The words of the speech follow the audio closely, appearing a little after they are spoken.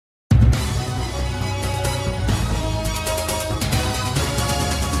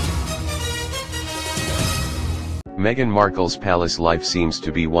Meghan Markle's palace life seems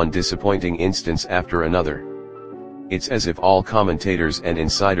to be one disappointing instance after another. It's as if all commentators and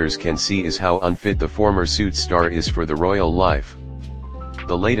insiders can see is how unfit the former Suits star is for the royal life.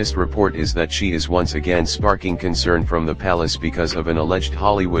 The latest report is that she is once again sparking concern from the palace because of an alleged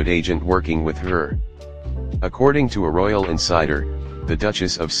Hollywood agent working with her. According to a royal insider, the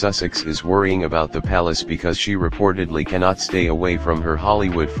Duchess of Sussex is worrying about the palace because she reportedly cannot stay away from her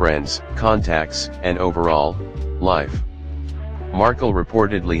Hollywood friends, contacts, and overall life. Markle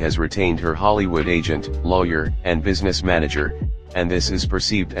reportedly has retained her Hollywood agent, lawyer, and business manager, and this is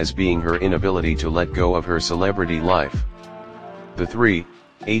perceived as being her inability to let go of her celebrity life. The three,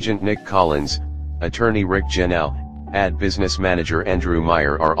 agent Nick Collins, attorney Rick Genow, and business manager Andrew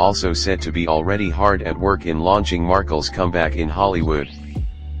Meyer, are also said to be already hard at work in launching Markle's comeback in Hollywood.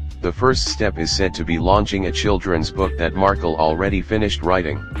 The first step is said to be launching a children's book that Markle already finished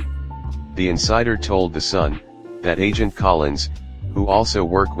writing. The insider told The Sun that agent Collins, who also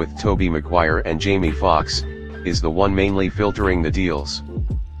work with Tobey Maguire and Jamie Foxx, is the one mainly filtering the deals.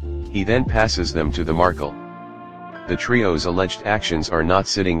 He then passes them to the Markle. The trio's alleged actions are not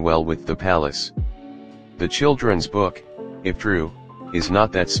sitting well with the palace. The children's book, if true, is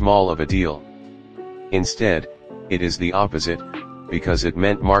not that small of a deal. Instead, it is the opposite, because it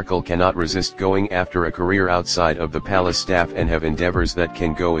meant Markle cannot resist going after a career outside of the palace staff and have endeavors that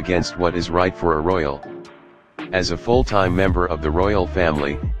can go against what is right for a royal. As a full-time member of the royal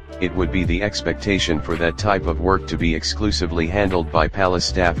family, it would be the expectation for that type of work to be exclusively handled by palace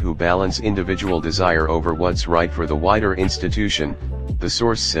staff who balance individual desire over what's right for the wider institution, the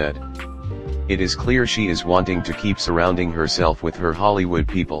source said. It is clear she is wanting to keep surrounding herself with her Hollywood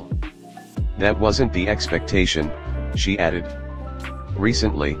people. That wasn't the expectation, she added.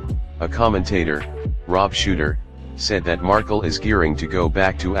 Recently, a commentator, Rob Shooter, said that Markle is gearing to go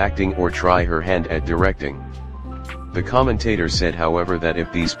back to acting or try her hand at directing. The commentator said, however, that if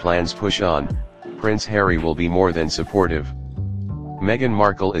these plans push on, Prince Harry will be more than supportive. Meghan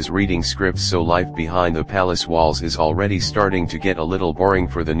Markle is reading scripts, so life behind the palace walls is already starting to get a little boring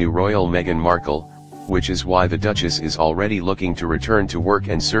for the new royal Meghan Markle, which is why the Duchess is already looking to return to work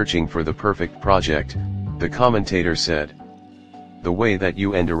and searching for the perfect project, the commentator said. The way that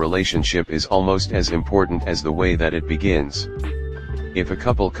you end a relationship is almost as important as the way that it begins. If a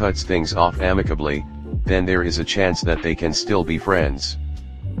couple cuts things off amicably, then there is a chance that they can still be friends.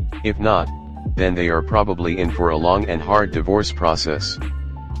 If not, then they are probably in for a long and hard divorce process.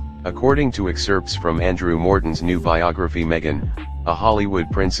 According to excerpts from Andrew Morton's new biography Meghan, a Hollywood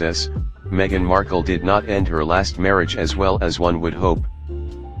princess, Meghan Markle did not end her last marriage as well as one would hope.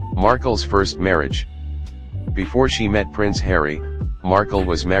 Markle's first marriage. Before she met Prince Harry, Markle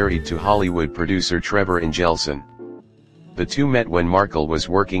was married to Hollywood producer Trevor Engelson. The two met when Markle was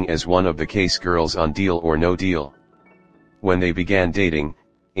working as one of the case girls on Deal or No Deal. When they began dating,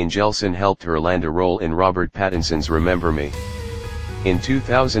 Engelson helped her land a role in Robert Pattinson's Remember Me. In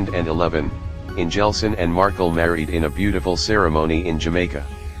 2011, Engelson and Markle married in a beautiful ceremony in Jamaica.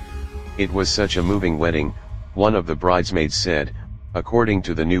 It was such a moving wedding, one of the bridesmaids said, according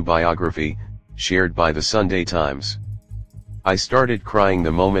to the new biography, shared by the Sunday Times. I started crying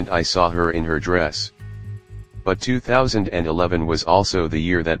the moment I saw her in her dress. But 2011 was also the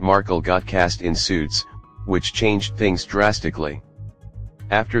year that Markle got cast in Suits, which changed things drastically.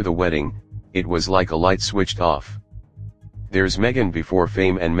 After the wedding, it was like a light switched off. There's Meghan before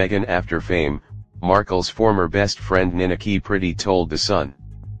fame and Meghan after fame, Markle's former best friend Nina Pretty told The Sun.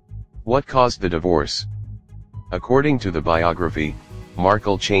 What caused the divorce? According to the biography,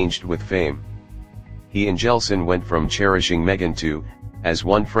 Markle changed with fame. He and Engelson went from cherishing Meghan to, as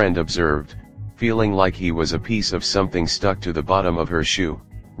one friend observed, feeling like he was a piece of something stuck to the bottom of her shoe,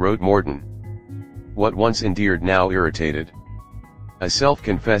 wrote Morton. What once endeared now irritated. A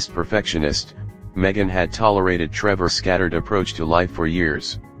self-confessed perfectionist, Meghan had tolerated Trevor's scattered approach to life for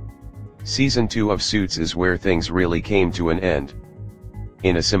years. Season 2 of Suits is where things really came to an end.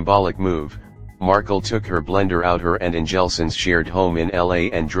 In a symbolic move, Markle took her blender out her and Engelson's shared home in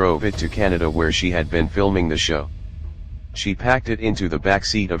LA and drove it to Canada where she had been filming the show. She packed it into the back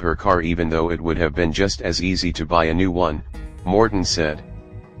seat of her car even though it would have been just as easy to buy a new one, Morton said.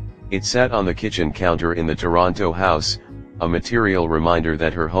 It sat on the kitchen counter in the Toronto house, a material reminder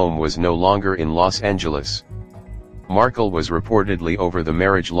that her home was no longer in Los Angeles. Markle was reportedly over the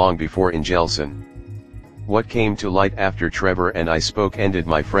marriage long before Engelson. What came to light after Trevor and I spoke ended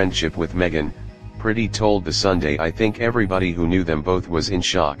my friendship with Meghan, Pretty told The Sunday. I think everybody who knew them both was in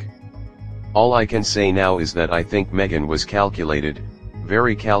shock. All I can say now is that I think Meghan was calculated,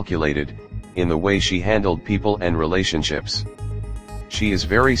 very calculated, in the way she handled people and relationships. She is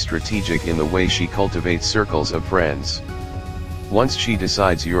very strategic in the way she cultivates circles of friends. Once she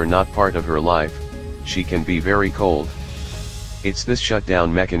decides you're not part of her life, she can be very cold. It's this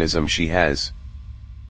shutdown mechanism she has.